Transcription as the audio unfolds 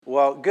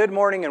Well, good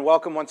morning and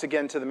welcome once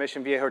again to the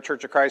Mission Viejo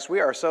Church of Christ.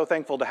 We are so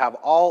thankful to have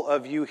all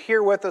of you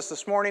here with us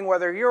this morning,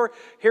 whether you're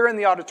here in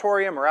the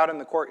auditorium or out in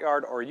the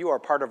courtyard or you are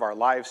part of our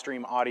live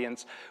stream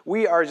audience.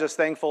 We are just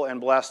thankful and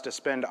blessed to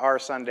spend our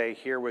Sunday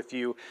here with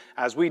you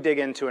as we dig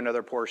into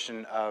another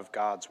portion of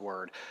God's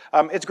Word.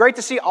 It's great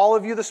to see all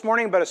of you this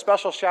morning, but a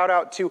special shout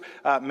out to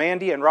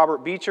Mandy and Robert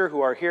Beecher, who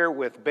are here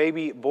with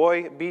baby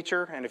boy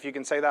Beecher. And if you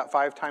can say that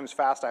 5 times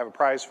fast, I have a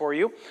prize for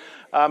you.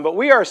 But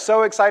we are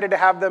so excited to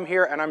have them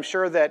here, and I'm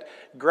sure that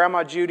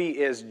Grandma Judy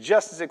is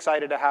just as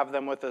excited to have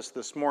them with us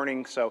this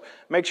morning. So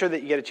make sure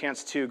that you get a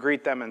chance to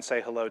greet them and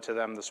say hello to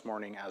them this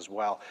morning as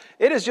well.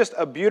 It is just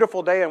a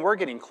beautiful day, and we're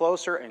getting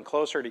closer and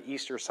closer to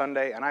Easter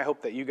Sunday, and I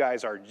hope that you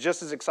guys are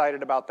just as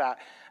excited about that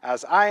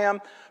as I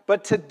am.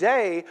 But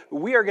today,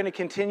 we are going to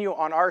continue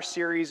on our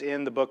series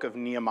in the book of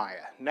Nehemiah.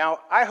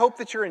 Now, I hope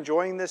that you're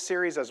enjoying this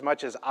series as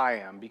much as I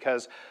am,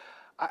 because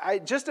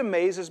it just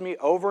amazes me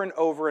over and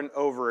over and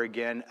over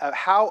again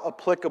how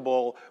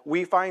applicable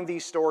we find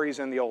these stories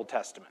in the Old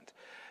Testament.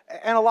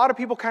 And a lot of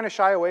people kind of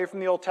shy away from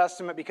the Old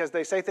Testament because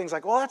they say things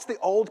like, well, that's the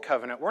Old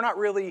Covenant. We're not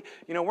really,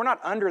 we're not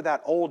under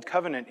that Old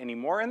Covenant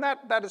anymore. And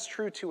that is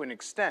true to an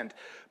extent.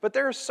 But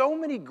there are so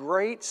many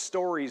great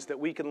stories that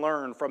we can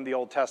learn from the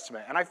Old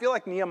Testament. And I feel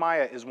like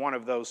Nehemiah is one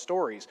of those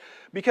stories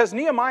because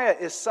Nehemiah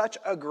is such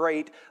a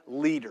great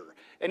leader.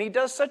 And he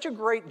does such a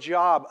great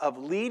job of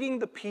leading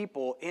the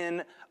people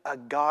in a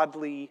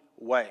godly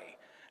way.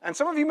 And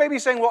some of you may be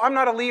saying, well, I'm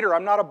not a leader,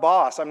 I'm not a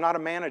boss, I'm not a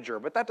manager.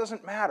 But that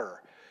doesn't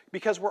matter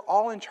because we're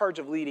all in charge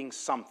of leading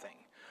something.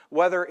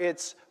 Whether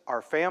it's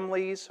our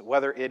families,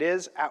 whether it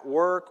is at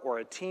work or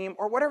a team,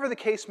 or whatever the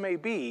case may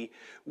be,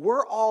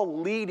 we're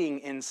all leading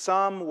in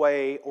some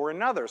way or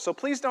another. So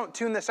please don't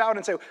tune this out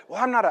and say,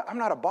 well, I'm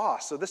not a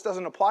boss, so this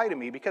doesn't apply to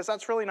me, because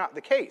that's really not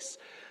the case.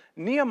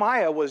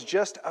 Nehemiah was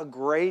just a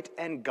great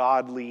and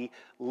godly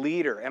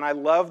leader, and I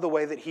love the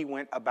way that he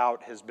went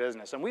about his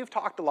business. And we've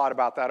talked a lot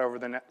about that over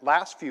the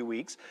last few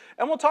weeks,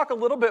 and we'll talk a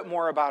little bit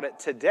more about it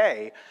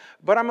today,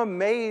 but I'm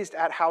amazed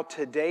at how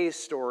today's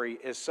story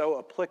is so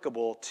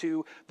applicable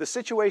to the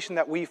situation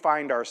that we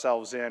find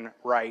ourselves in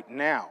right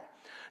now.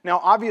 Now,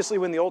 obviously,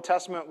 when the Old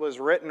Testament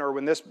was written, or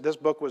when this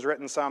book was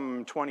written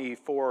some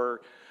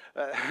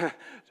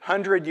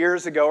 2,400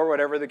 years ago, or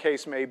whatever the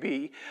case may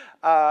be,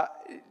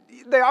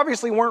 they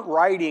obviously weren't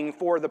writing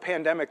for the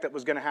pandemic that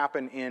was going to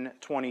happen in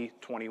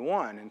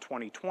 2021 and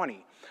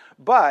 2020.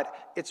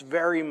 But it's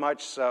very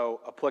much so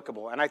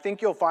applicable. And I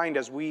think you'll find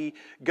as we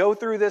go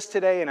through this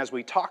today and as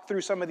we talk through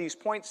some of these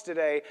points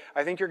today,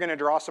 I think you're going to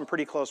draw some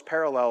pretty close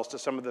parallels to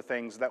some of the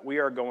things that we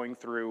are going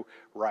through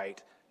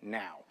right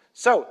now.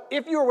 So,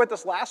 if you were with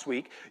us last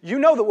week, you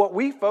know that what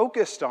we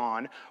focused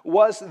on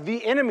was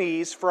the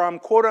enemies from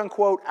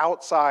quote-unquote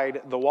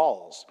outside the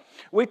walls.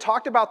 We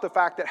talked about the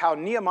fact that how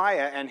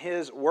Nehemiah and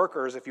his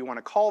workers, if you want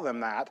to call them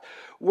that,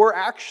 were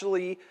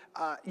actually,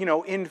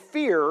 in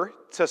fear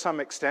to some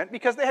extent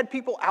because they had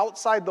people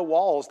outside the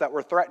walls that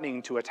were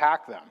threatening to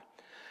attack them.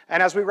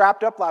 And as we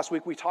wrapped up last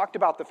week, we talked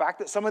about the fact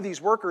that some of these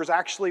workers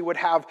actually would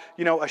have,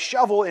 a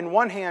shovel in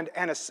one hand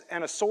and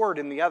a sword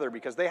in the other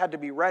because they had to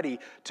be ready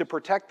to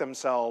protect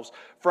themselves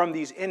from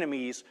these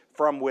enemies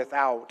from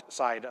without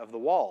side of the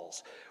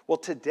walls. Well,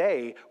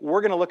 today,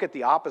 we're going to look at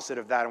the opposite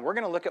of that, and we're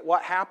going to look at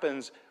what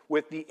happens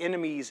with the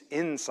enemies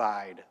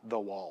inside the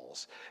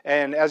walls.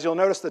 And as you'll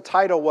notice, the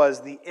title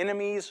was The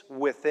Enemies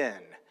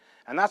Within.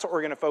 And that's what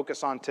we're going to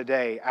focus on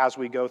today as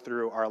we go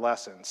through our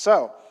lesson.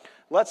 So,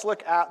 let's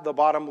look at the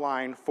bottom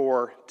line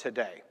for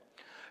today.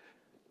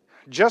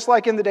 Just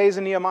like in the days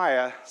of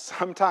Nehemiah,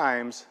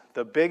 sometimes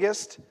the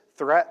biggest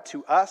threat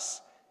to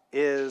us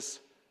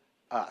is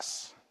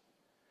us.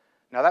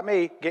 Now that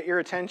may get your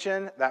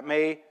attention, that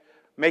may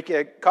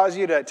cause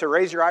you to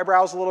raise your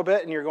eyebrows a little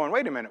bit, and you're going,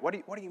 wait a minute, what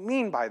do you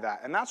mean by that?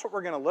 And that's what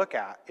we're going to look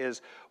at,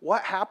 is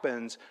what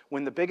happens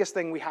when the biggest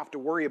thing we have to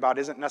worry about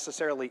isn't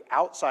necessarily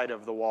outside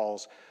of the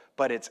walls,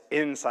 but it's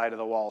inside of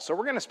the wall. So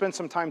we're going to spend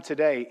some time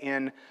today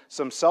in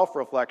some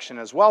self-reflection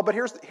as well. But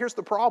here's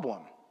the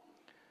problem.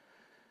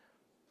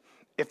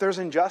 If there's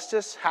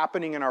injustice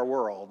happening in our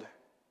world,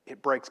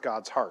 it breaks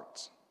God's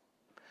heart.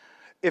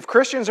 If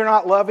Christians are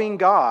not loving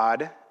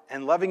God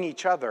and loving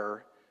each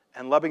other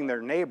and loving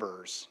their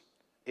neighbors,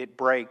 it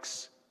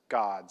breaks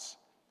God's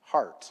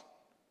heart.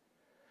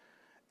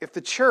 If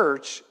the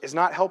church is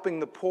not helping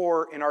the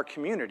poor in our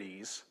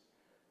communities,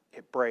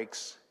 it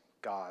breaks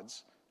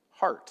God's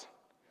heart.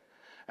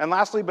 And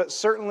lastly, but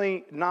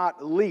certainly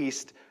not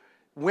least,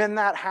 when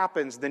that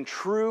happens, then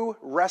true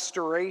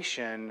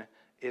restoration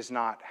is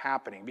not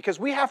happening. Because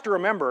we have to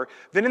remember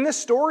that in this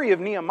story of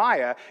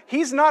Nehemiah,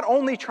 he's not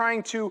only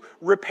trying to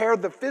repair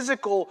the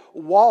physical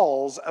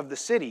walls of the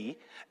city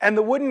and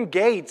the wooden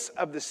gates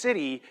of the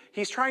city,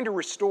 he's trying to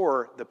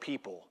restore the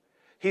people.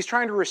 He's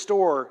trying to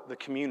restore the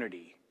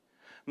community.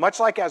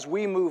 Much like as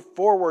we move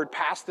forward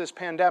past this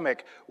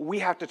pandemic, we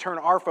have to turn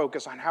our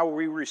focus on how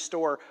we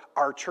restore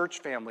our church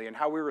family and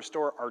how we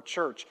restore our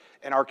church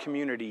and our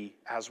community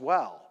as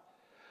well.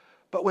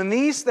 But when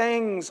these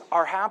things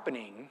are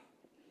happening,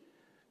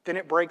 then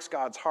it breaks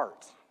God's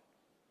heart.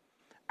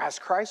 As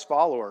Christ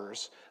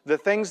followers, the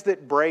things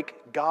that break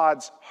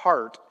God's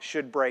heart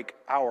should break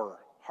our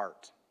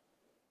heart.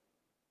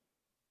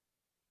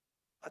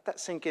 Let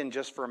that sink in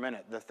just for a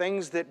minute. The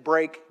things that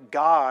break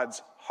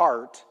God's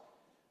heart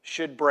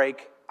should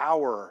break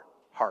our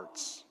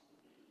hearts.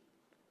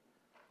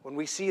 When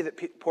we see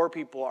that poor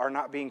people are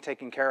not being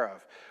taken care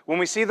of, when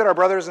we see that our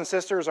brothers and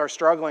sisters are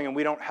struggling and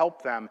we don't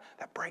help them,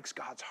 that breaks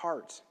God's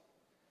heart.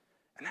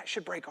 And that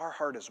should break our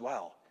heart as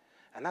well.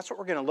 And that's what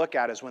we're going to look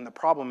at, is when the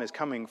problem is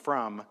coming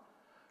from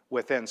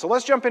within. So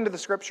let's jump into the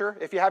scripture.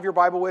 If you have your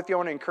Bible with you, I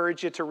want to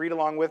encourage you to read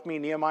along with me,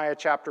 Nehemiah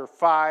chapter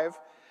 5.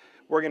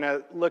 We're going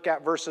to look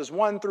at verses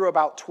 1 through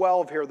about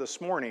 12 here this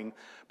morning.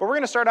 But we're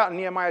going to start out in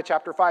Nehemiah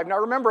chapter 5. Now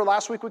remember,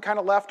 last week we kind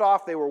of left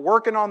off. They were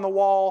working on the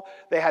wall.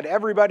 They had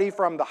everybody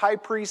from the high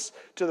priests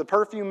to the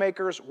perfume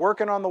makers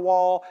working on the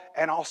wall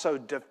and also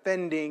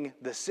defending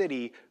the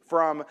city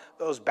from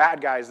those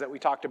bad guys that we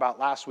talked about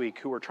last week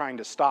who were trying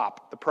to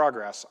stop the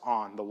progress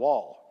on the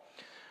wall.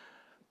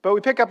 But we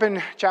pick up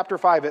in chapter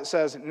 5, it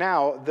says,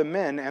 "Now the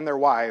men and their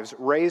wives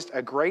raised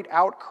a great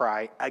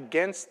outcry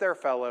against their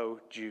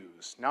fellow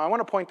Jews." Now I want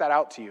to point that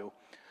out to you,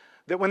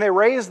 that when they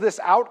raised this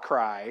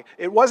outcry,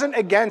 it wasn't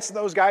against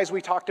those guys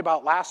we talked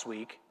about last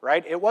week,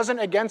 right? It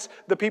wasn't against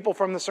the people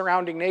from the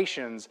surrounding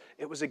nations.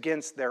 It was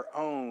against their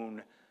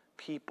own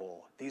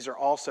people. These are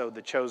also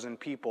the chosen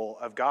people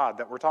of God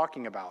that we're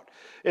talking about.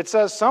 It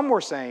says, some were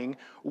saying,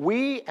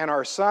 "We and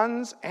our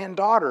sons and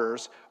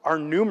daughters are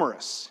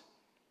numerous.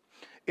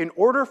 In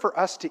order for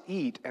us to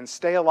eat and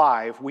stay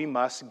alive, we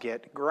must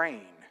get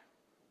grain."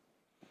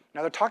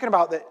 Now they're talking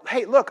about that,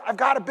 hey, look, I've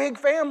got a big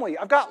family.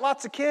 I've got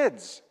lots of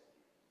kids.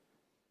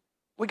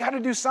 We got to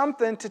do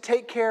something to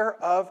take care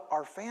of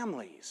our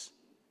families.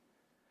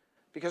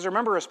 Because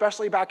remember,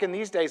 especially back in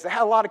these days, they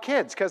had a lot of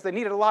kids because they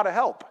needed a lot of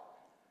help.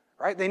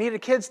 Right? They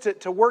needed kids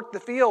to work the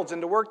fields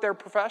and to work their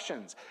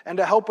professions and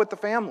to help with the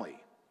family.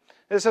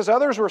 It says,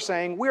 others were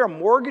saying, "We are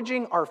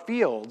mortgaging our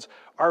fields,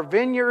 our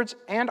vineyards,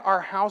 and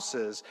our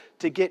houses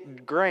to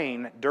get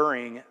grain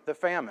during the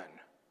famine."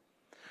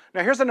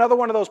 Now here's another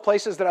one of those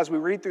places that as we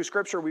read through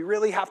Scripture, we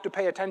really have to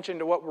pay attention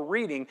to what we're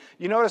reading.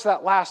 You notice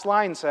that last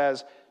line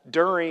says,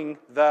 "during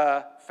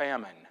the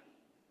famine."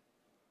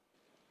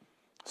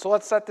 So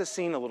let's set this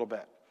scene a little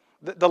bit.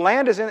 The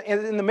land is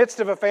in the midst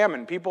of a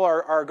famine. People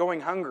are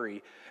going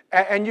hungry.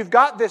 And you've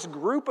got this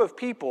group of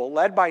people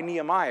led by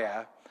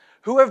Nehemiah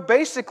who have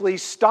basically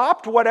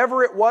stopped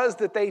whatever it was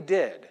that they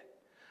did.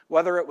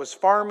 Whether it was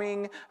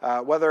farming,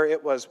 whether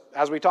it was,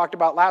 as we talked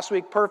about last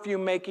week,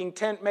 perfume making,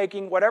 tent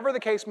making, whatever the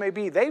case may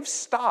be, they've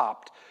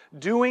stopped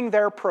doing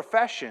their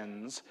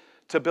professions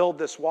to build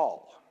this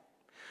wall.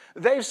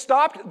 They've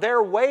stopped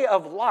their way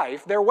of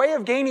life, their way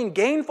of gaining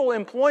gainful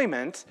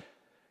employment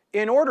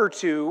in order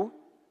to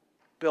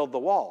build the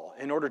wall,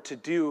 in order to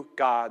do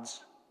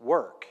God's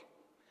work.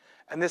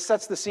 And this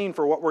sets the scene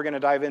for what we're going to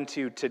dive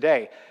into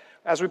today.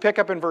 As we pick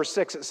up in verse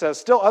 6, it says,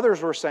 "Still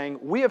others were saying,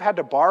 'We have had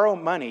to borrow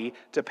money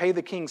to pay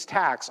the king's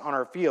tax on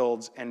our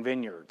fields and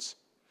vineyards.'"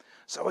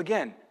 So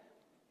again,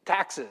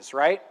 taxes,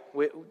 right?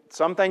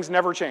 Some things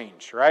never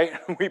change, right?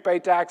 We pay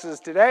taxes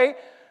today.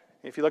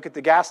 If you look at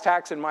the gas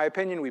tax, in my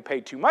opinion, we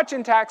pay too much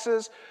in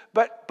taxes.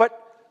 But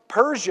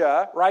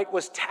Persia, right,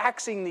 was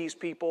taxing these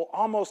people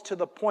almost to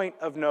the point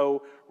of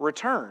no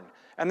return.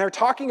 And they're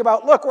talking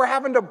about, look, we're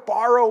having to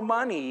borrow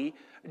money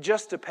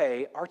just to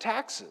pay our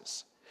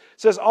taxes.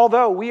 It says,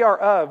 "Although we are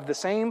of the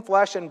same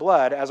flesh and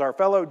blood as our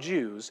fellow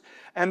Jews,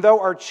 and though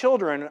our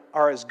children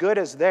are as good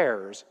as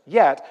theirs,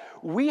 yet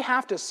we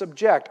have to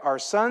subject our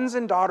sons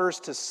and daughters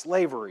to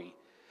slavery."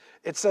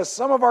 It says,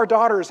 "Some of our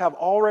daughters have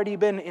already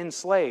been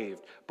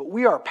enslaved, but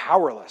we are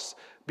powerless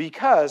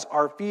because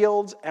our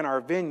fields and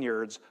our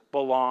vineyards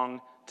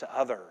belong to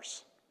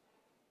others."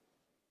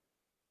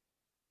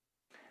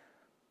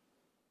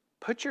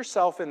 Put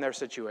yourself in their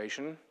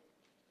situation.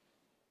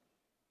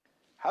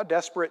 How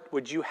desperate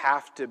would you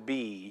have to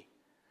be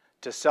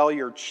to sell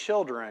your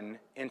children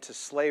into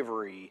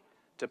slavery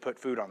to put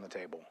food on the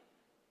table?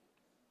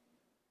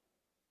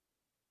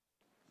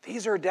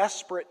 These are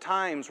desperate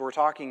times we're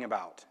talking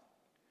about.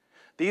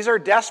 These are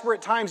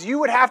desperate times. You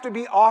would have to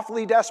be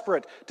awfully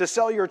desperate to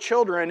sell your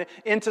children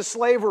into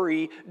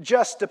slavery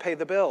just to pay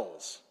the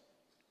bills.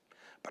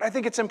 But I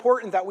think it's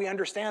important that we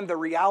understand the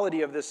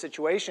reality of this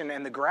situation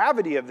and the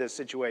gravity of this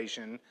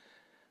situation.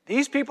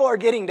 These people are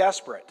getting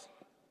desperate.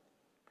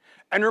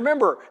 And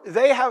remember,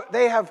 they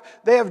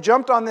have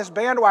jumped on this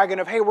bandwagon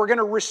of, hey, we're going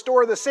to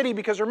restore the city,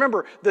 because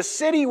remember, the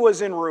city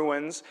was in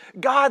ruins,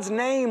 God's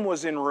name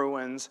was in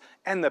ruins,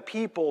 and the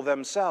people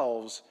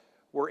themselves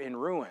were in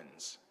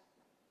ruins.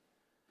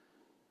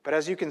 But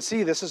as you can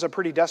see, this is a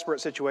pretty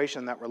desperate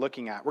situation that we're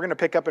looking at. We're going to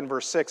pick up in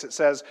verse 6. It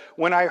says,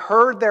 "When I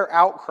heard their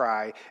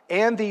outcry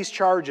and these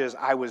charges,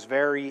 I was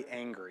very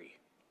angry."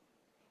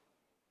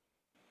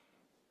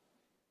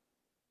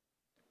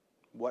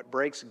 What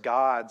breaks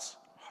God's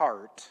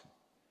heart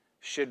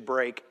should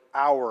break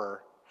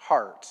our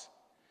heart.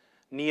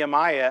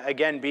 Nehemiah,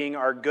 again, being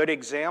our good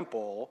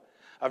example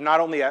of not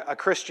only a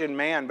Christian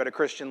man, but a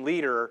Christian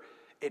leader,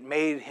 it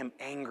made him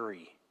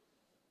angry.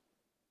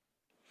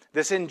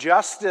 This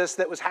injustice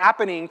that was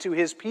happening to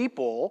his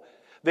people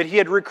that he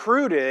had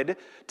recruited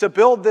to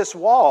build this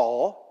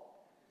wall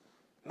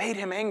made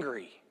him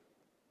angry.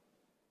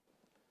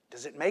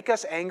 Does it make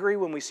us angry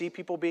when we see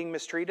people being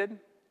mistreated?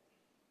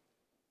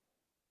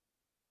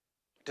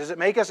 Does it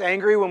make us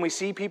angry when we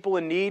see people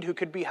in need who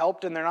could be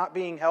helped and they're not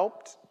being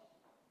helped?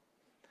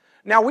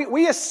 Now,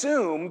 we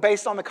assume,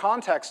 based on the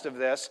context of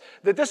this,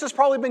 that this has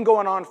probably been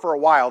going on for a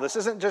while. This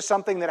isn't just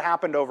something that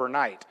happened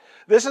overnight.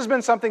 This has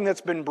been something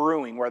that's been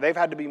brewing, where they've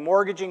had to be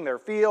mortgaging their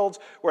fields,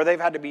 where they've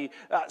had to be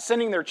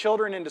sending their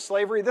children into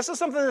slavery. This is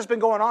something that's been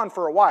going on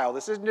for a while.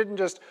 This didn't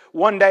just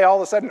one day all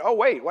of a sudden, oh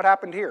wait, what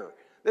happened here?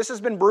 This has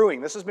been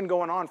brewing. This has been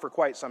going on for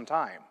quite some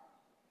time.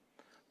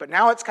 But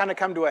now it's kind of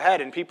come to a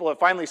head, and people have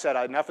finally said,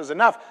 enough is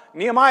enough.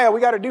 Nehemiah,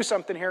 we got to do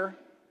something here.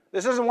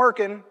 This isn't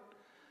working.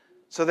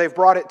 So they've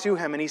brought it to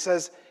him, and he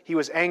says he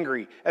was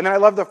angry. And then I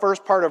love the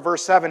first part of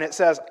verse 7. It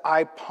says,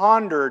 I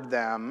pondered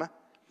them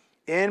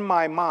in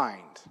my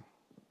mind.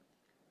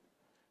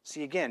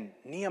 See, again,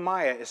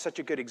 Nehemiah is such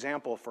a good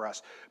example for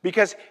us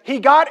because he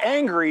got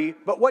angry,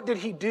 but what did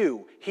he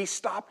do? He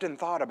stopped and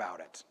thought about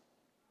it.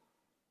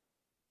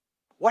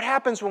 What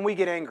happens when we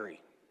get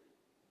angry?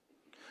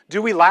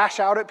 Do we lash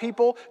out at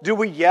people? Do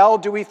we yell?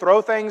 Do we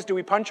throw things? Do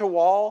we punch a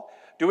wall?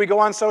 Do we go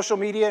on social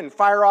media and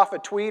fire off a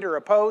tweet or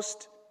a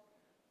post?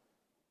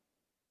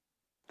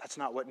 That's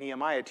not what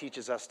Nehemiah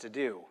teaches us to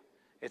do.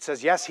 It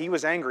says, yes, he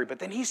was angry, but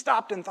then he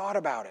stopped and thought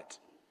about it.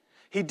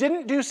 He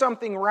didn't do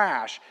something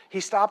rash. He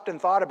stopped and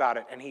thought about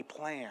it, and he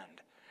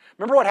planned.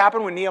 Remember what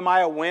happened when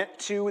Nehemiah went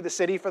to the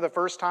city for the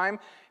first time?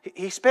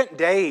 He spent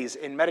days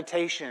in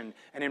meditation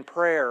and in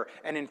prayer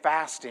and in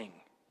fasting.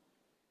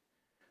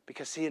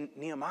 Because, see,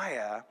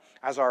 Nehemiah,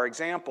 as our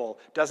example,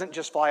 doesn't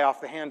just fly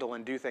off the handle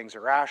and do things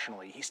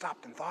irrationally. He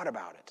stopped and thought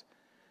about it.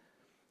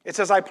 It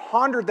says, I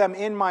pondered them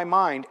in my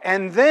mind,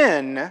 and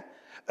then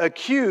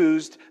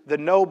accused the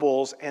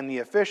nobles and the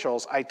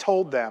officials. I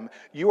told them,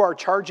 you are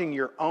charging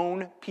your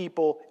own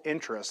people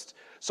interest.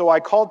 So I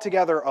called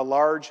together a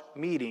large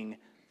meeting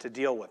to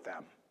deal with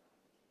them.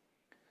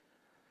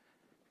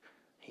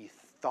 He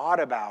thought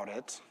about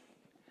it,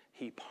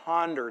 he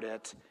pondered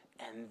it,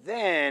 and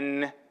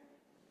then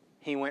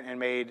he went and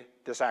made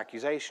this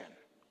accusation.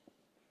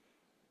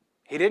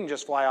 He didn't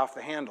just fly off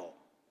the handle.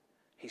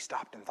 He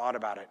stopped and thought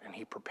about it, and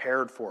he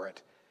prepared for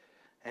it.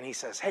 And he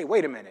says, hey,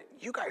 wait a minute.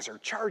 You guys are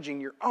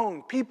charging your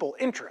own people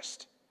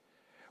interest.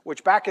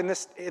 Which back in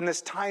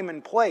this time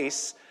and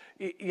place,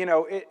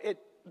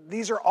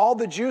 these are all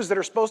the Jews that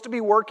are supposed to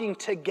be working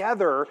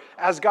together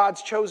as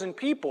God's chosen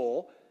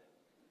people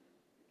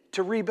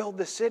to rebuild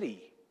the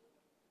city.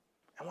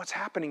 And what's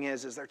happening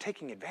is they're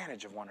taking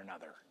advantage of one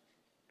another.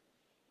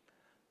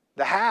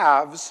 The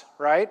haves,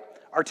 right,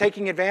 are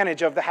taking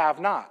advantage of the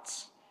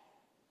have-nots.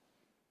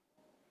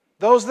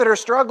 Those that are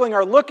struggling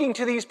are looking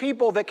to these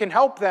people that can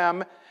help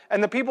them,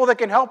 and the people that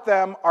can help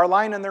them are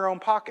lining their own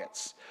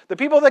pockets. The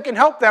people that can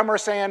help them are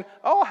saying,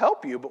 oh, I'll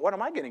help you, but what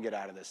am I going to get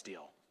out of this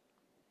deal?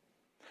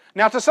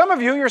 Now, to some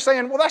of you, you're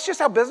saying, well, that's just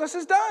how business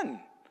is done.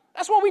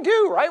 That's what we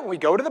do, right? When we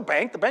go to the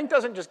bank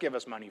doesn't just give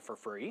us money for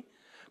free.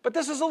 But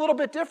this is a little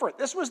bit different.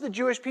 This was the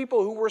Jewish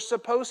people who were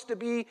supposed to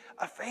be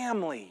a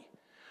family,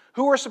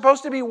 who were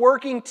supposed to be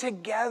working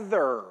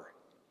together.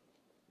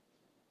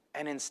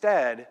 And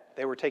instead,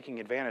 they were taking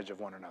advantage of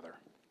one another.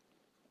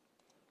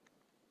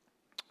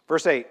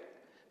 Verse 8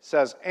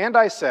 says, and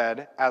I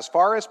said, as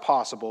far as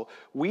possible,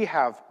 we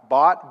have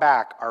bought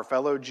back our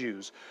fellow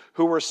Jews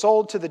who were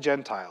sold to the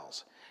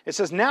Gentiles. It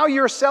says, now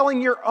you're selling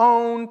your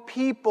own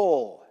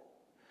people.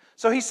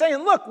 So he's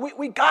saying, look,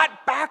 we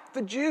got back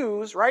the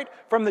Jews, right,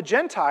 from the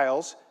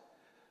Gentiles,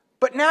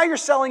 but now you're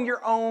selling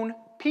your own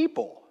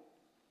people.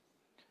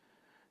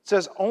 It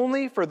says,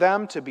 only for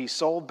them to be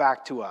sold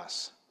back to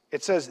us.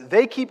 It says,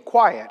 they keep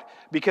quiet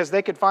because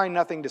they could find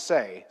nothing to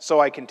say, so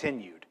I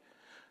continued.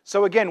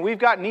 So again, we've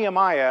got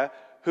Nehemiah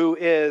who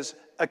is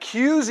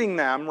accusing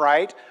them,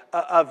 right,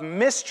 of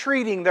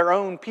mistreating their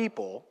own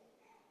people.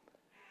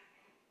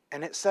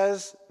 And it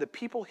says the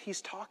people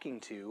he's talking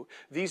to,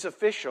 these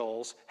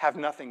officials, have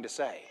nothing to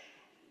say.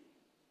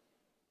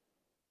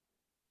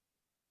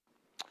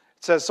 It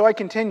says, so I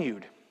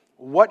continued,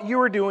 what you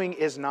are doing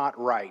is not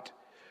right.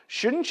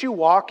 Shouldn't you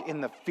walk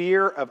in the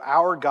fear of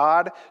our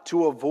God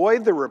to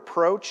avoid the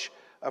reproach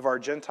of our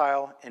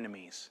Gentile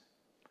enemies?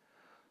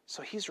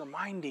 So he's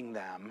reminding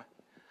them,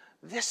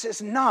 this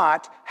is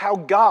not how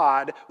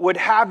God would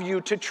have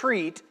you to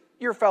treat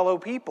your fellow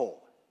people.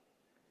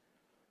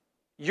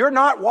 You're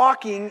not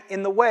walking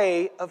in the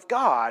way of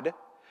God.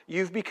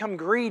 You've become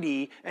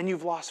greedy and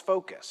you've lost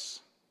focus.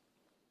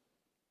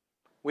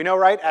 We know,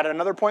 right, at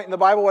another point in the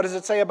Bible, what does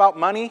it say about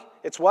money?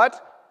 It's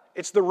what?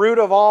 It's the root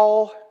of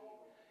all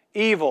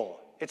evil.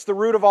 It's the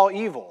root of all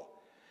evil.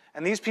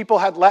 And these people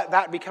had let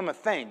that become a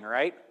thing,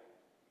 right?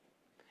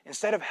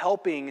 Instead of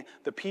helping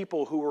the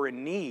people who were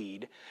in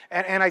need.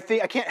 And I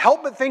can't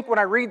help but think when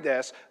I read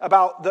this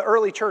about the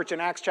early church in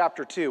Acts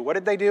chapter 2. What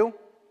did they do?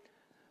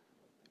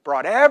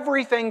 Brought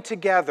everything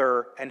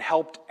together and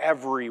helped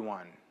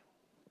everyone.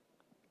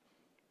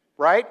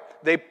 Right?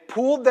 They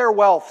pooled their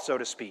wealth, so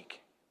to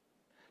speak.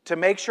 to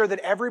make sure that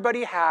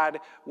everybody had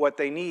what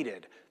they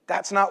needed.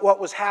 That's not what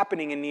was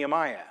happening in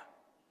Nehemiah.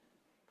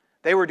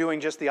 They were doing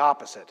just the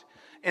opposite.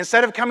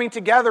 Instead of coming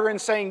together and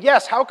saying,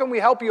 yes, how can we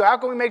help you? How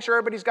can we make sure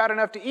everybody's got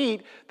enough to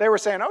eat? They were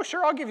saying, oh,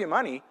 sure, I'll give you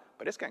money,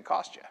 but it's going to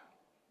cost you.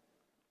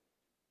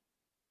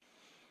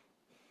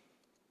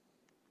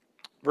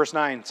 Verse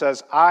 9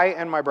 says, I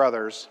and my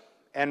brothers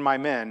and my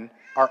men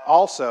are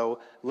also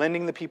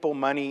lending the people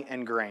money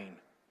and grain,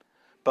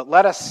 but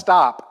let us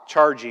stop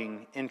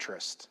charging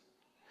interest.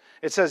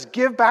 It says,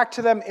 give back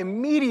to them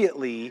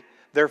immediately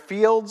their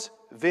fields,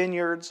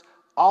 vineyards,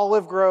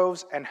 olive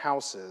groves, and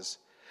houses,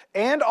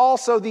 and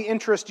also the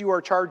interest you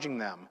are charging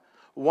them,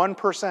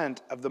 1%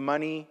 of the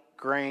money,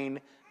 grain,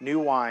 new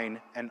wine,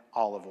 and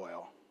olive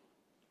oil.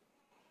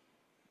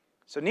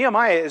 So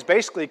Nehemiah is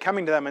basically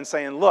coming to them and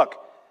saying, look,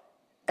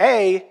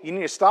 A, you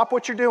need to stop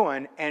what you're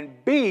doing, and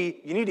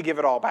B, you need to give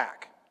it all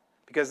back,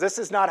 because this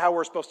is not how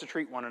we're supposed to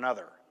treat one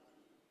another.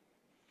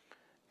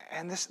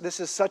 And this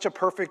is such a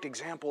perfect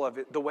example of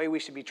it, the way we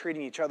should be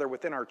treating each other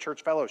within our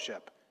church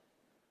fellowship.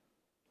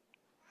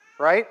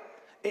 Right?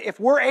 If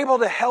we're able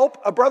to help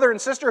a brother and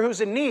sister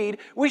who's in need,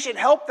 we should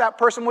help that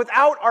person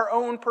without our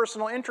own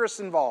personal interests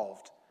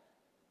involved.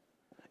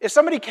 If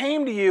somebody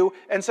came to you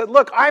and said,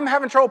 look, I'm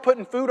having trouble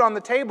putting food on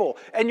the table,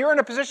 and you're in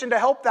a position to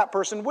help that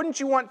person, wouldn't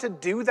you want to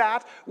do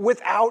that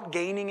without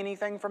gaining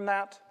anything from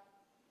that?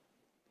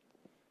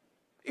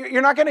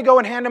 You're not going to go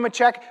and hand them a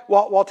check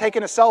while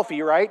taking a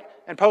selfie, right?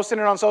 And posting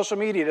it on social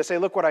media to say,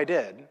 look what I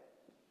did.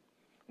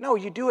 No,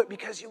 you do it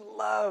because you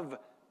love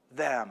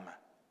them.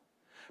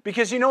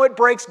 Because you know it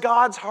breaks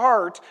God's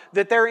heart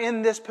that they're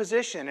in this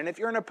position. And if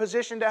you're in a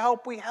position to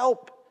help, we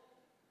help.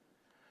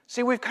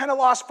 See, we've kind of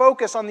lost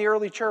focus on the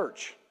early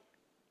church.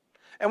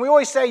 And we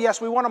always say,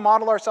 yes, we want to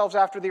model ourselves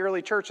after the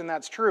early church, and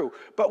that's true.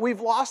 But we've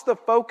lost the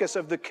focus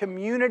of the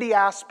community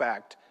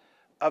aspect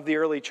of the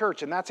early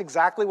church, and that's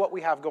exactly what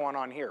we have going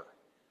on here.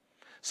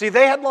 See,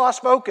 they had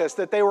lost focus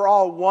that they were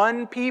all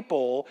one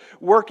people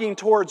working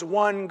towards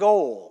one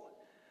goal.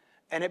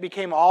 And it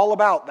became all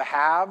about the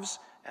haves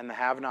and the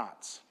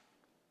have-nots.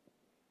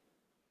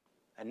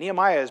 And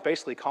Nehemiah is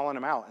basically calling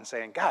them out and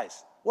saying,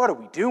 guys, what are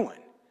we doing?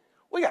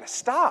 We got to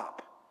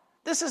stop.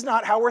 This is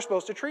not how we're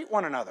supposed to treat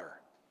one another.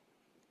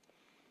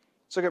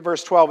 Let's look at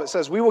verse 12. It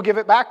says, we will give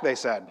it back, they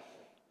said,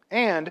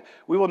 and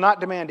we will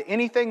not demand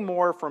anything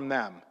more from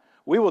them.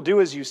 We will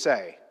do as you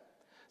say.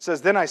 It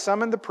says, then I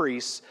summoned the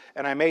priests,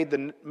 and I made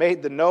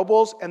the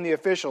nobles and the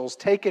officials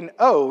take an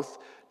oath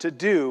to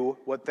do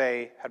what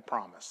they had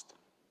promised.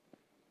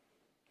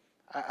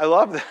 I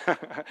love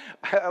that.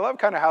 I love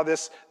kind of how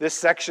this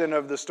section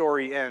of the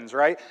story ends,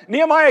 right?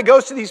 Nehemiah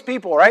goes to these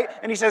people, right?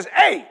 And he says,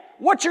 hey,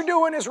 what you're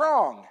doing is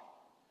wrong.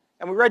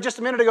 And we read just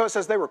a minute ago, it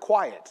says they were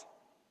quiet.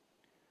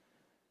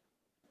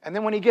 And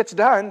then when he gets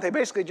done, they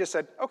basically just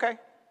said, okay,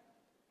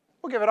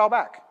 we'll give it all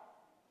back.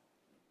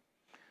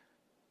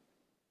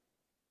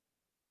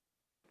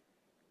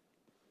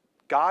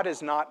 God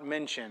is not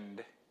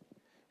mentioned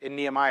in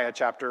Nehemiah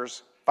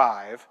chapters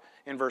 5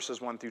 in verses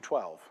 1 through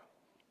 12.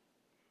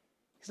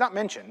 He's not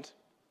mentioned,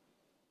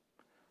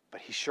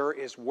 but he sure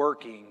is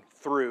working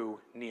through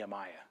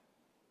Nehemiah.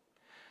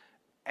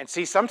 And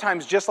see,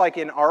 sometimes just like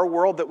in our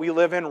world that we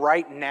live in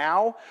right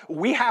now,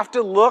 we have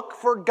to look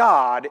for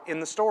God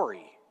in the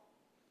story.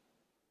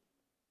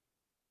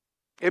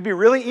 It'd be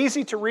really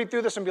easy to read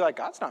through this and be like,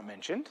 God's not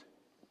mentioned.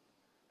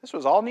 This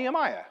was all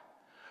Nehemiah.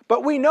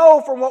 But we know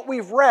from what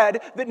we've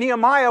read that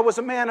Nehemiah was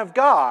a man of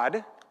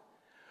God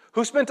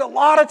who spent a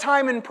lot of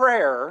time in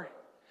prayer,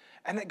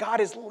 and that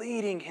God is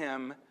leading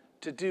him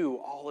to do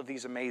all of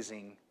these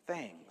amazing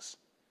things.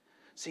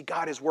 See,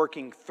 God is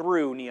working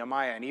through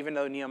Nehemiah, and even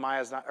though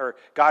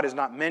God is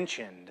not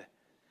mentioned,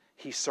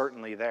 he's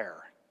certainly there.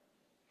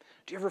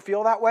 Do you ever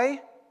feel that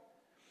way?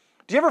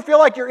 Do you ever feel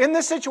like you're in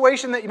this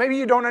situation that maybe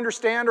you don't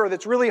understand or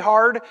that's really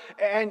hard,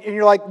 and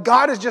you're like,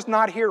 God is just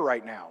not here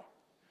right now.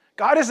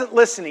 God isn't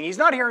listening. He's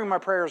not hearing my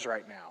prayers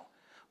right now.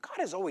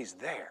 God is always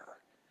there.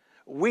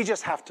 We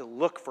just have to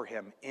look for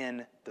him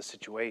in the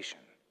situation.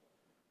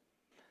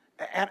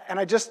 And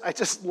I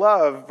just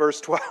love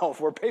verse 12,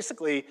 where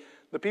basically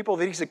the people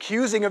that he's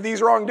accusing of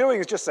these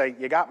wrongdoings just say,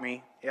 you got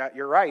me. Yeah,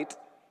 you're right.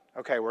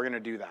 Okay, we're going to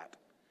do that.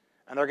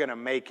 And they're going to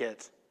make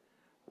it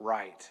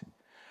right.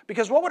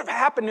 Because what would have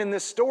happened in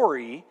this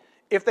story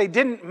if they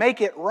didn't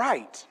make it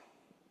right?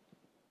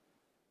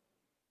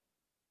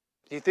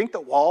 Do you think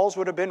the walls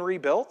would have been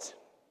rebuilt?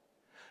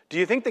 Do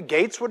you think the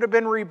gates would have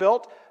been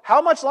rebuilt?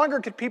 How much longer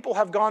could people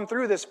have gone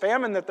through this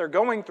famine that they're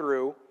going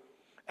through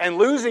and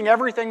losing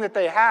everything that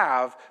they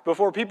have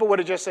before people would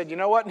have just said, you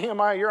know what,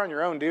 Nehemiah, you're on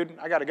your own, dude.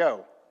 I got to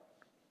go.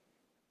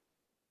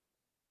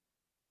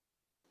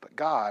 But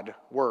God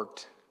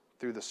worked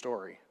through the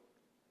story.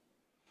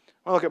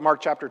 I'll look at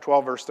Mark chapter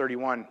 12, verse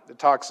 31. It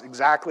talks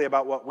exactly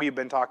about what we've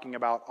been talking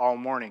about all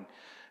morning.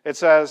 It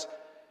says,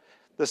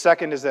 the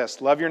second is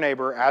this, love your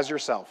neighbor as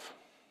yourself.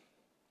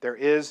 There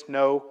is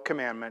no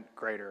commandment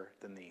greater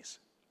than these.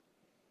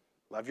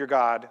 Love your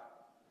God,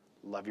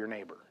 love your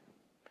neighbor.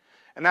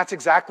 And that's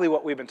exactly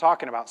what we've been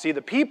talking about. See,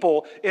 the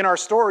people in our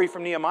story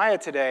from Nehemiah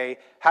today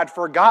had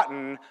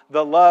forgotten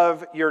the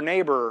love your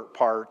neighbor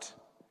part,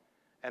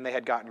 and they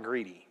had gotten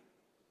greedy.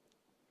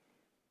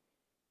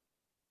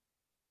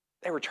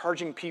 They were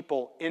charging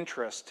people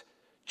interest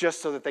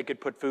just so that they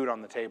could put food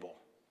on the table.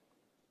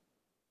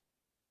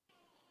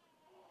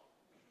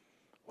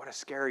 What a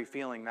scary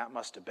feeling that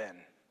must have been,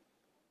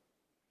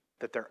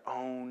 that their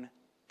own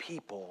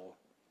people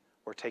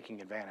were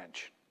taking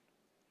advantage.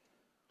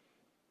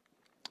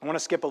 I want to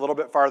skip a little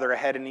bit farther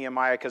ahead in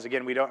Nehemiah because,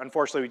 again,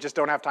 unfortunately, we just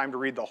don't have time to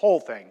read the whole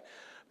thing.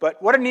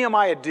 But what did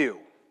Nehemiah do?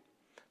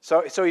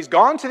 So he's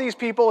gone to these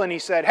people and he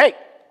said, hey,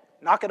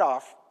 knock it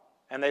off.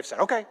 And they've said,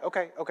 okay.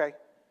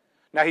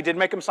 Now, he did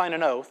make them sign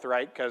an oath,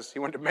 right? Because he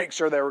wanted to make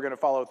sure they were going to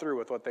follow through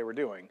with what they were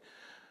doing.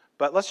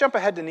 But let's jump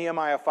ahead to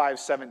Nehemiah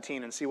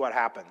 5:17 and see what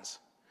happens.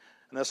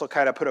 And this will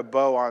kind of put a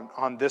bow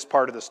on this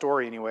part of the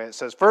story anyway. It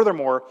says,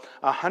 furthermore,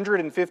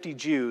 150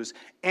 Jews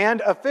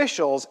and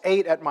officials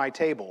ate at my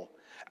table,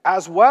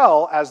 as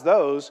well as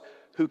those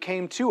who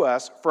came to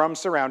us from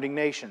surrounding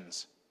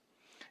nations.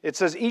 It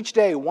says, each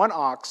day 1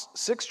 ox,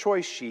 6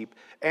 choice sheep,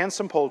 and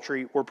some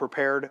poultry were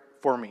prepared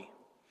for me.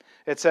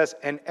 It says,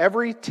 and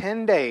every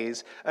 10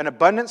 days an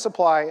abundant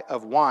supply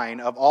of wine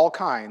of all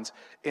kinds.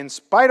 In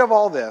spite of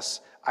all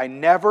this, I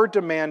never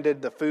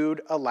demanded the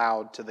food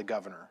allowed to the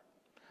governor,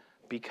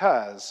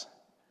 because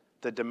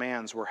the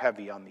demands were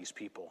heavy on these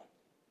people.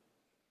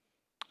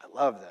 I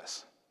love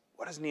this.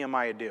 What does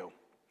Nehemiah do?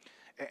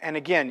 And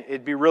again,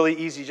 it'd be really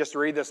easy just to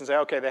read this and say,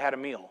 okay, they had a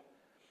meal.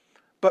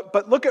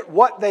 But look at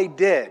what they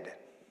did.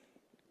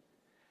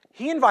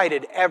 He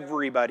invited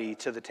everybody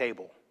to the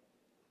table.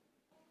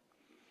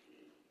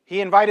 He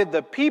invited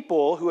the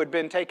people who had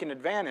been taken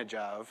advantage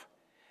of,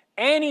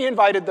 and he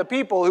invited the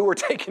people who were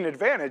taking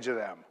advantage of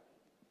them.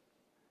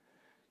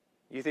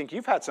 You think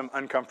you've had some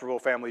uncomfortable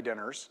family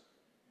dinners.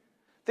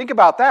 Think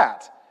about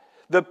that.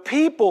 The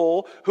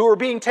people who were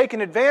being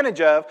taken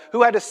advantage of,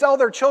 who had to sell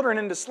their children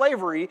into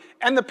slavery,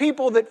 and the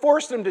people that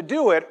forced them to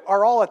do it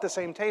are all at the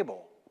same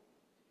table.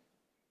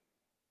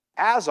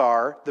 As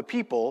are the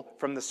people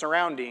from the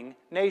surrounding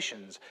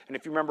nations. And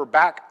if you remember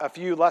back a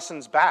few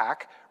lessons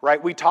back,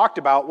 right, we talked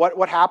about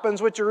what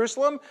happens with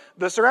Jerusalem.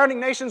 The surrounding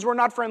nations were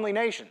not friendly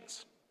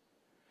nations.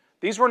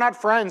 These were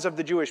not friends of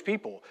the Jewish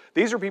people.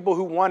 These are people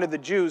who wanted the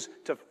Jews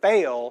to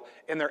fail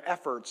in their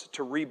efforts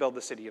to rebuild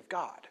the city of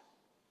God.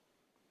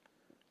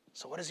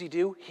 So what does he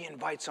do? He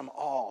invites them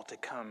all to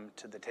come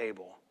to the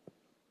table.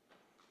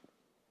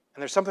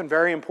 And there's something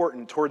very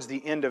important towards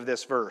the end of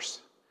this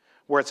verse,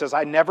 where it says,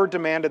 I never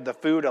demanded the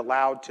food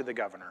allowed to the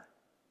governor.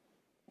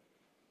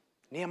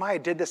 Nehemiah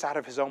did this out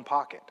of his own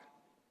pocket.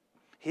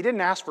 He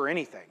didn't ask for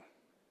anything.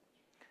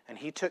 And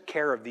he took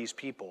care of these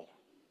people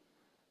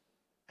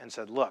and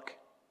said, look,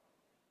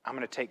 I'm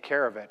going to take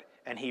care of it.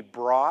 And he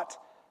brought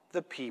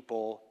the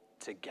people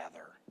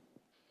together.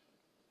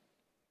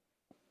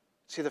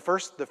 See, the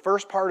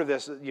first part of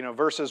this,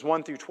 verses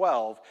 1 through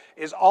 12,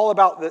 is all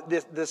about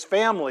this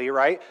family,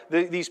 right?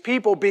 These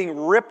people being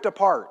ripped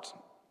apart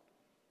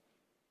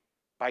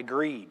by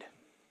greed.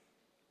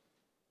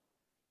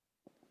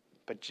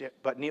 But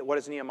what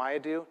does Nehemiah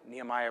do?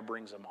 Nehemiah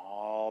brings them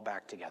all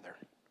back together.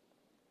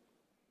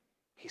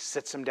 He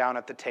sits them down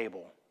at the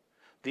table.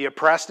 The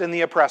oppressed and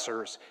the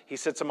oppressors, he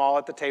sits them all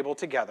at the table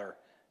together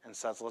and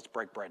says, let's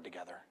break bread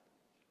together.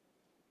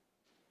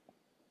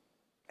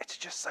 It's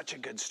just such a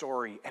good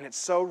story, and it's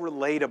so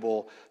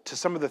relatable to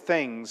some of the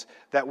things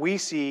that we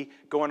see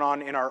going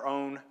on in our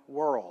own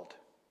world.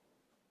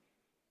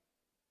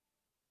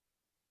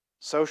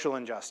 Social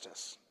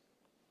injustice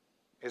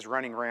is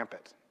running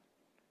rampant.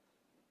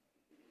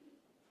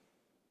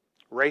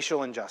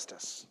 Racial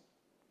injustice,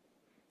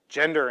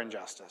 gender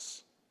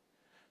injustice,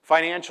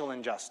 financial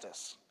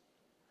injustice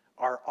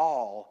are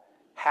all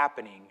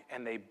happening,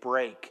 and they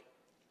break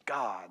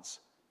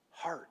God's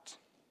heart.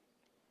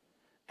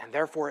 And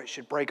therefore, it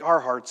should break our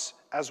hearts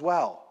as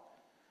well.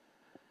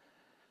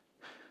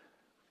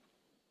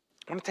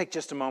 I want to take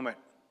just a moment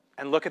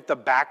and look at the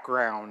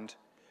background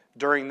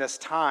during this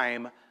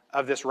time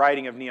of this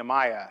writing of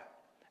Nehemiah.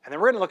 And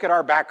then we're going to look at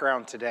our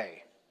background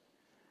today.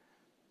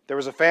 There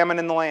was a famine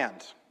in the land.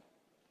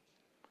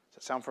 Does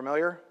that sound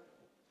familiar?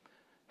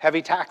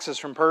 Heavy taxes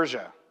from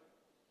Persia.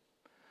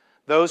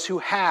 Those who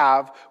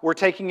have were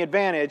taking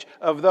advantage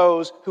of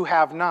those who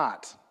have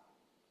not.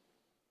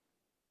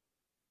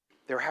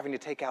 They were having to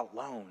take out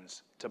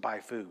loans to buy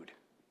food.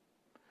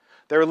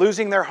 They were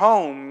losing their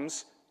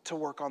homes to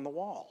work on the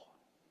wall.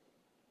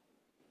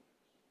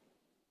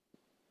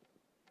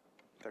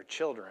 Their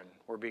children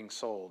were being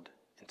sold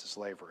into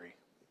slavery.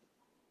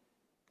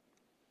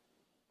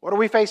 What are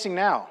we facing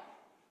now?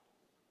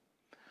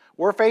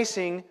 We're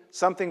facing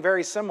something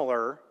very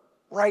similar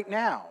right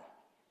now.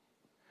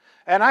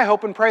 And I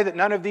hope and pray that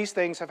none of these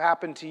things have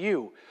happened to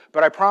you,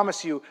 but I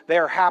promise you they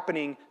are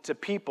happening to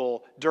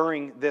people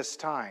during this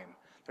time.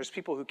 There's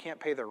people who can't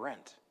pay their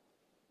rent.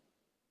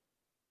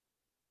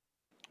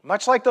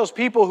 Much like those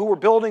people who were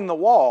building the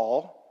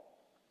wall,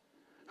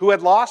 who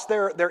had lost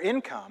their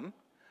income,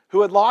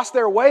 who had lost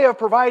their way of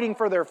providing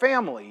for their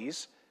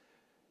families,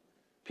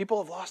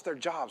 People have lost their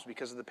jobs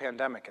because of the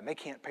pandemic and they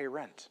can't pay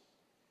rent.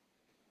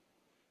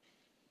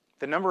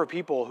 The number of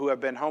people who have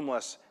been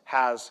homeless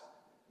has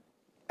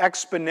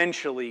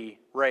exponentially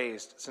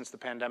raised since the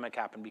pandemic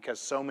happened because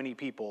so many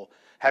people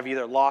have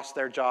either lost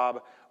their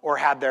job or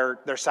had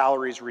their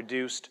salaries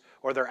reduced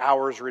or their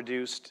hours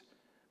reduced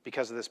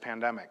because of this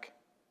pandemic.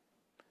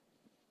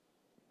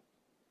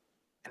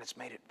 And it's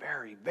made it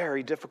very,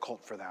 very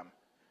difficult for them.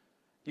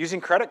 Using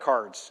credit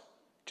cards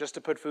just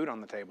to put food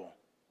on the table.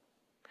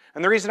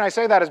 And the reason I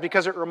say that is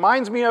because it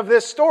reminds me of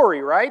this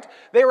story, right?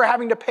 They were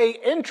having to pay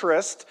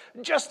interest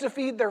just to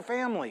feed their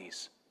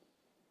families.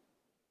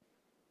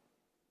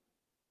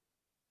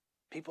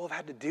 People have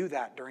had to do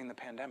that during the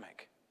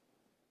pandemic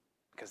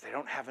because they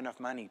don't have enough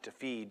money to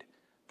feed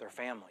their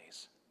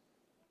families.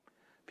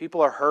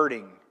 People are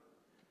hurting.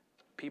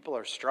 People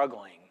are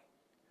struggling.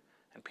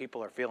 And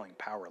people are feeling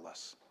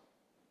powerless.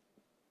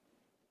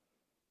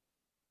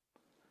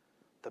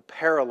 The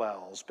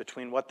parallels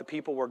between what the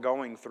people were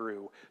going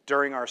through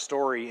during our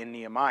story in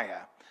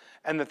Nehemiah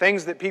and the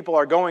things that people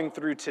are going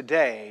through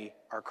today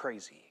are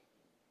crazy.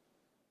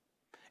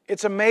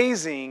 It's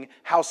amazing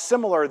how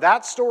similar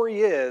that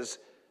story is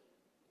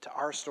to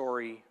our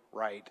story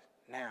right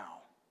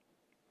now.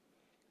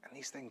 And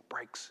these things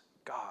breaks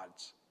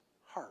God's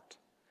heart.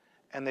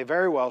 And they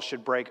very well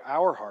should break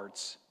our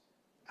hearts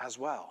as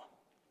well.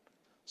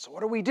 So what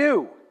do we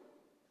do?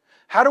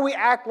 How do we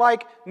act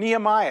like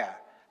Nehemiah?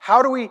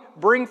 How do we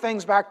bring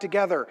things back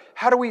together?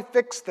 How do we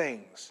fix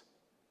things?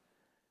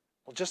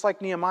 Well, just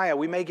like Nehemiah,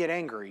 we may get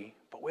angry,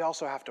 but we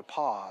also have to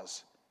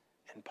pause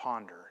and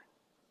ponder.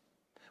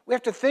 We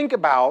have to think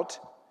about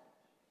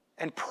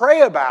and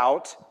pray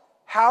about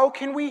how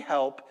can we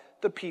help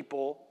the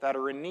people that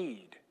are in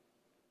need.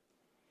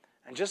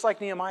 And just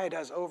like Nehemiah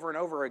does over and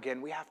over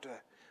again, we have to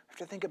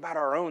think about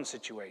our own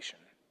situation.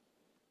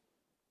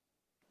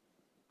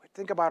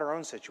 Think about our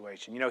own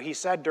situation. You know, he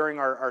said during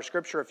our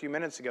scripture a few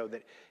minutes ago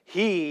that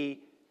he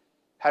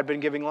had been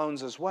giving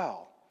loans as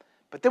well.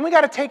 But then we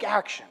got to take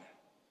action.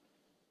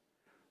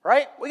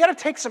 Right? We got to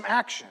take some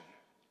action.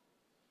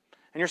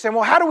 And you're saying,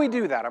 well, how do we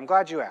do that? I'm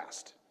glad you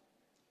asked.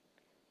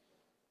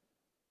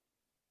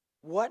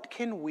 What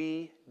can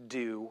we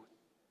do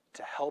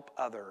to help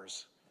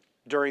others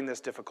during this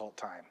difficult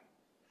time?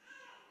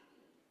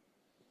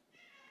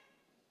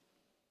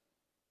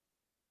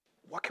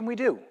 What can we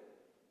do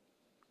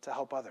to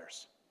help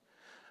others?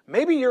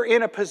 Maybe you're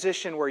in a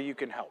position where you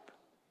can help.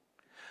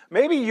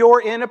 Maybe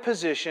you're in a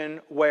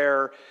position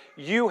where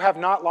you have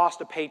not lost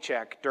a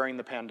paycheck during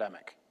the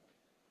pandemic.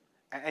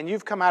 And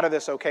you've come out of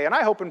this okay, and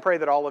I hope and pray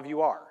that all of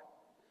you are.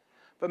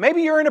 But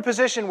maybe you're in a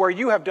position where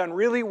you have done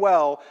really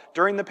well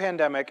during the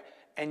pandemic,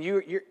 and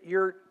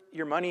your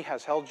money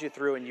has held you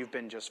through and you've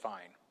been just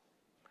fine.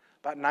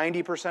 About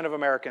 90% of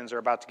Americans are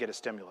about to get a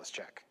stimulus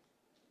check.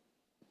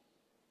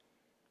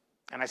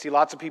 And I see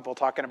lots of people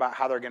talking about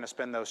how they're going to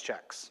spend those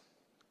checks.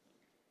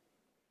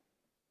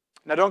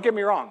 Now, don't get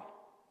me wrong.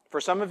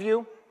 For some of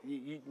you,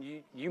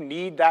 you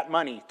need that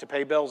money to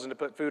pay bills and to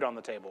put food on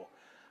the table.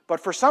 But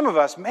for some of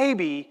us,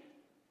 maybe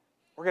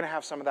we're going to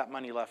have some of that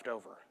money left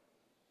over.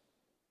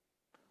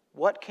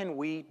 What can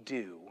we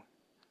do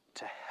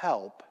to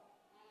help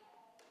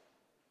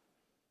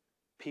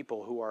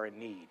people who are in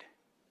need?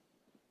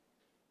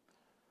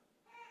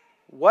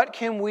 What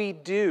can we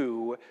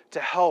do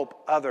to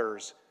help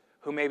others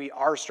who maybe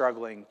are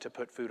struggling to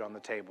put food on the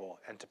table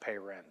and to pay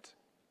rent?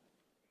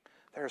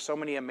 There are so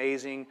many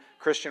amazing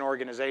Christian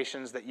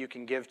organizations that you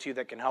can give to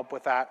that can help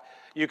with that.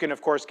 You can,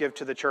 of course, give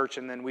to the church,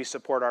 and then we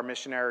support our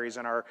missionaries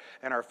and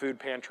our food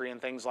pantry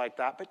and things like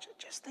that. But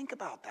just think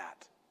about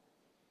that.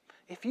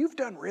 If you've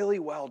done really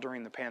well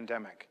during the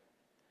pandemic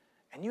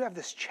and you have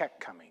this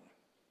check coming,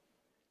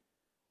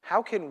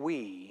 how can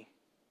we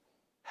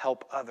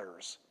help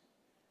others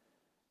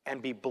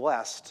and be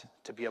blessed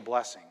to be a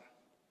blessing?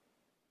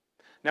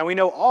 Now, we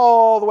know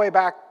all the way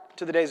back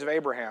to the days of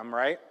Abraham,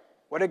 right?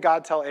 What did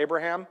God tell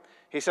Abraham?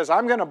 He says,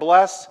 I'm going to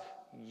bless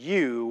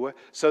you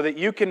so that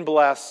you can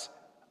bless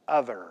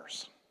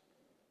others.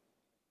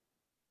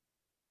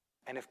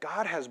 And if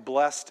God has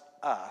blessed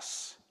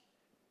us,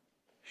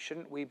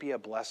 shouldn't we be a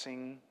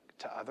blessing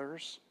to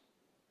others?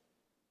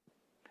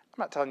 I'm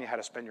not telling you how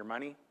to spend your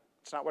money.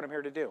 It's not what I'm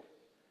here to do.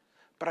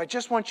 But I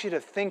just want you to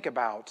think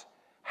about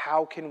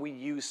how can we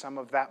use some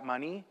of that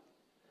money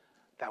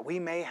that we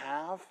may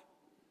have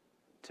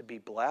to be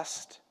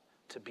blessed,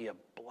 to be a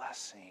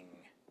blessing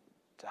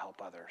to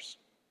help others.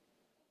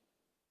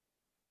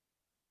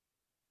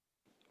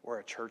 We're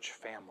a church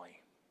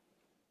family.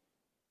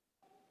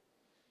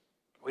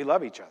 We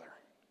love each other.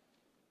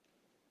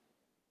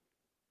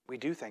 We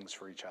do things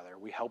for each other.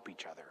 We help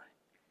each other.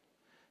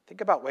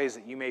 Think about ways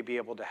that you may be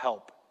able to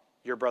help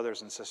your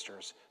brothers and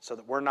sisters so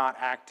that we're not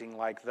acting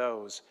like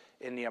those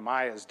in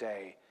Nehemiah's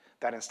day,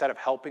 that instead of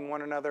helping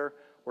one another,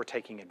 we're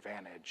taking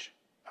advantage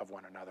of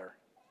one another.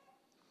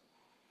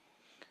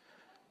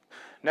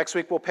 Next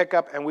week we'll pick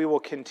up and we will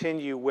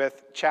continue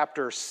with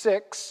chapter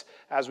 6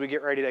 as we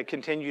get ready to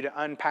continue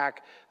to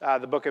unpack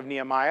the book of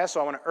Nehemiah. So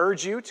I want to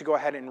urge you to go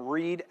ahead and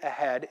read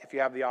ahead if you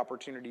have the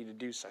opportunity to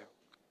do so.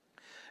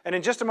 And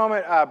in just a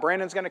moment,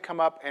 Brandon's going to come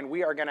up and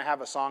we are going to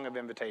have a song of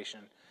invitation.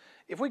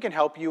 If we can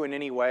help you in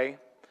any way,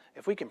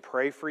 if we can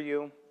pray for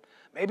you,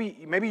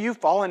 maybe you've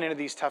fallen into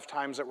these tough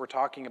times that we're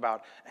talking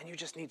about and you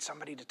just need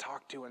somebody to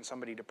talk to and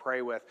somebody to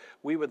pray with.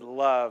 We would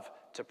love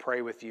to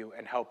pray with you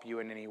and help you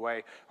in any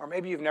way. Or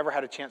maybe you've never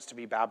had a chance to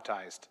be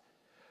baptized.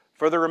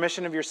 For the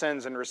remission of your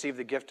sins and receive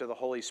the gift of the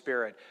Holy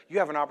Spirit, you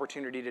have an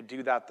opportunity to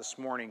do that this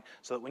morning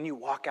so that when you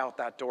walk out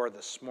that door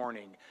this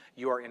morning,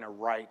 you are in a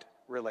right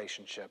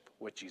relationship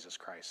with Jesus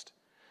Christ.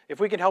 If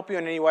we can help you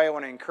in any way, I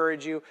want to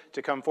encourage you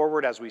to come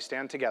forward as we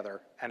stand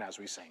together and as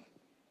we sing.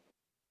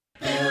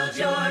 Build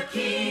your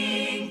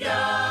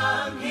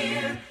kingdom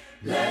here,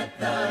 let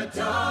the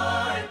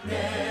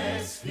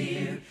darkness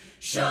fear.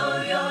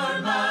 Show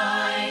your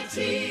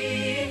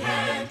mighty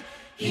hand,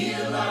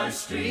 heal our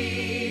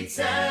streets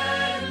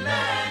and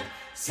land.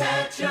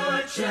 Set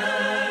your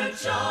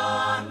church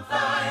on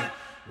fire,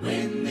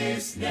 win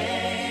this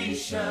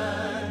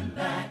nation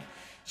back.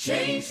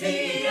 Change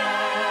the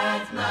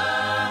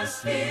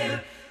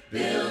atmosphere,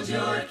 build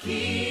your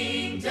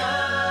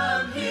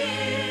kingdom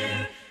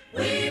here,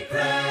 we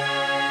pray.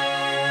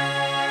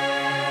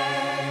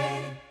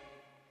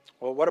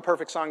 Well, what a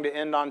perfect song to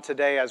end on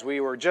today as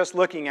we were just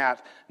looking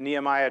at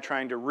Nehemiah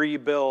trying to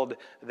rebuild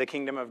the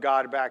kingdom of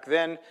God back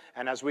then,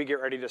 and as we get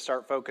ready to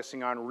start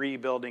focusing on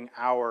rebuilding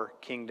our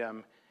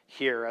kingdom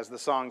here. As the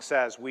song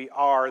says, we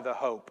are the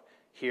hope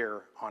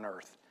here on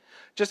earth.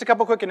 Just a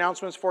couple quick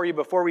announcements for you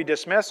before we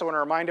dismiss. I want to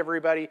remind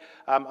everybody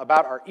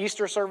about our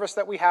Easter service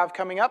that we have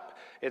coming up.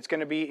 It's going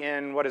to be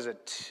in,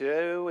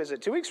 2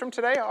 weeks from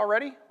today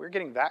already? We're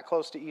getting that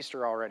close to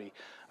Easter already.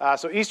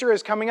 So Easter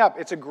is coming up.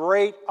 It's a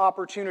great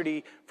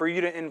opportunity for you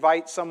to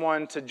invite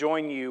someone to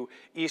join you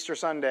Easter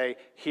Sunday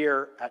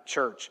here at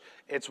church.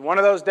 It's one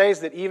of those days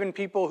that even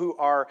people who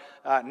are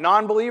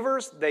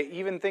non-believers, they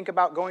even think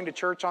about going to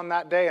church on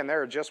that day, and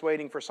they're just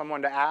waiting for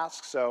someone to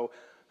ask. So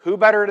who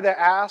better to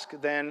ask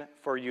than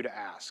for you to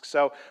ask?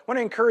 So I want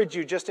to encourage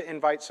you just to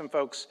invite some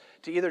folks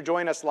to either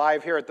join us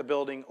live here at the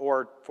building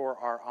or for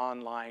our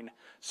online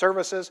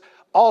services.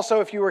 Also,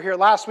 if you were here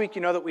last week,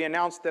 you know that we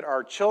announced that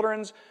our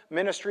children's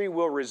ministry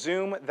will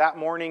resume that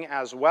morning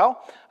as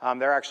well.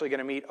 They're actually going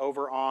to meet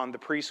over on the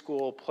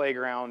preschool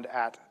playground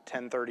at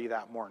 10:30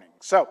 that morning.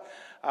 So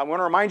I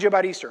want to remind you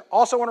about Easter.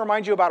 Also want to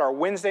remind you about our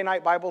Wednesday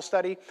night Bible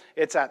study.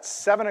 It's at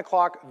 7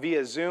 o'clock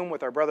via Zoom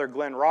with our brother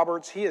Glenn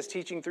Roberts. He is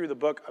teaching through the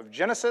book of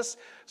Genesis,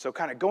 so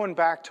kind of going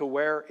back to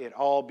where it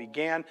all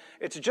began.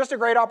 It's just a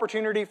great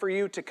opportunity for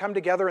you to come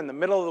together in the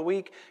middle of the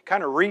week,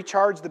 kind of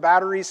recharge the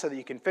batteries so that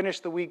you can finish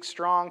the week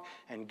strong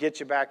and get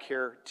you back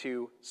here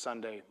to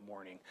Sunday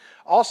morning.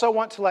 Also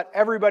want to let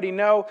everybody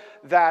know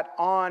that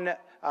on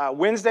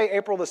Wednesday,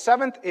 April the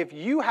 7th, if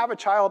you have a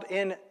child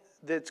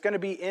that's going to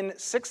be in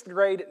 6th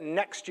grade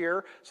next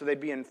year, so they'd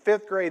be in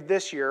 5th grade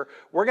this year,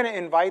 we're going to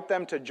invite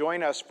them to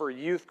join us for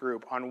youth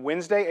group on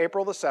Wednesday,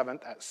 April the 7th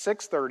at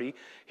 6:30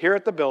 here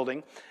at the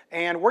building.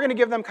 And we're going to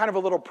give them kind of a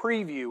little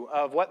preview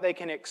of what they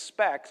can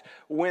expect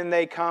when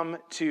they come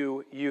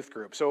to youth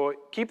group. So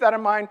keep that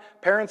in mind,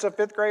 parents of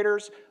 5th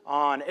graders.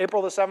 On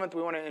April the 7th,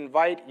 we want to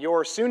invite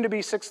your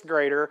soon-to-be 6th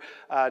grader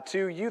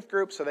to youth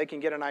group so they can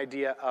get an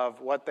idea of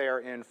what they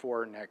are in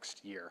for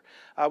next year.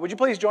 Would you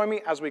please join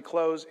me as we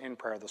close in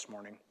prayer this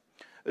morning?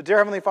 Dear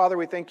Heavenly Father,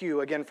 we thank you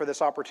again for this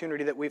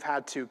opportunity that we've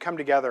had to come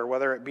together,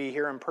 whether it be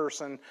here in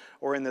person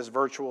or in this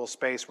virtual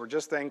space. We're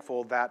just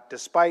thankful that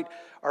despite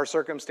our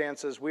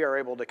circumstances, we are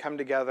able to come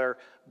together,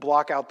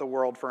 block out the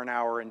world for an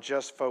hour, and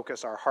just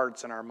focus our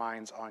hearts and our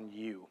minds on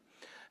you.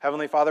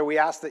 Heavenly Father, we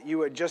ask that you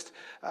would just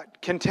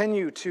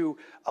continue to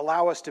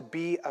allow us to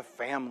be a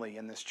family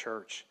in this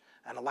church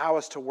and allow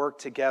us to work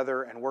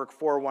together and work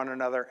for one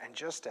another and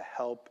just to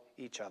help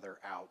each other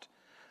out.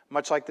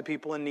 Much like the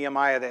people in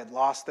Nehemiah, they had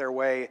lost their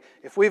way.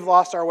 If we've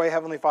lost our way,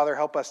 Heavenly Father,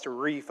 help us to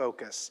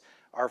refocus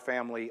our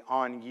family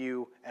on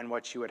you and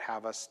what you would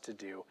have us to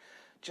do.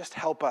 Just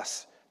help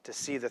us to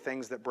see the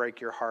things that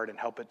break your heart and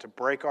help it to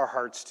break our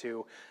hearts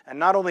too. And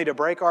not only to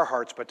break our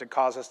hearts, but to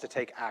cause us to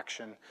take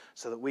action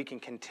so that we can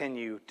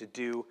continue to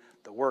do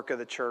the work of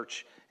the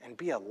church and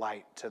be a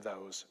light to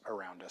those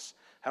around us.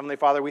 Heavenly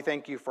Father, we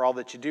thank you for all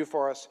that you do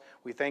for us.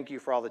 We thank you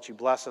for all that you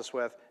bless us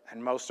with.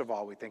 And most of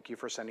all, we thank you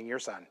for sending your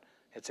Son.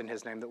 It's in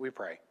his name that we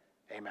pray.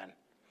 Amen.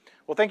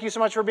 Well, thank you so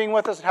much for being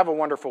with us and have a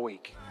wonderful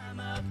week.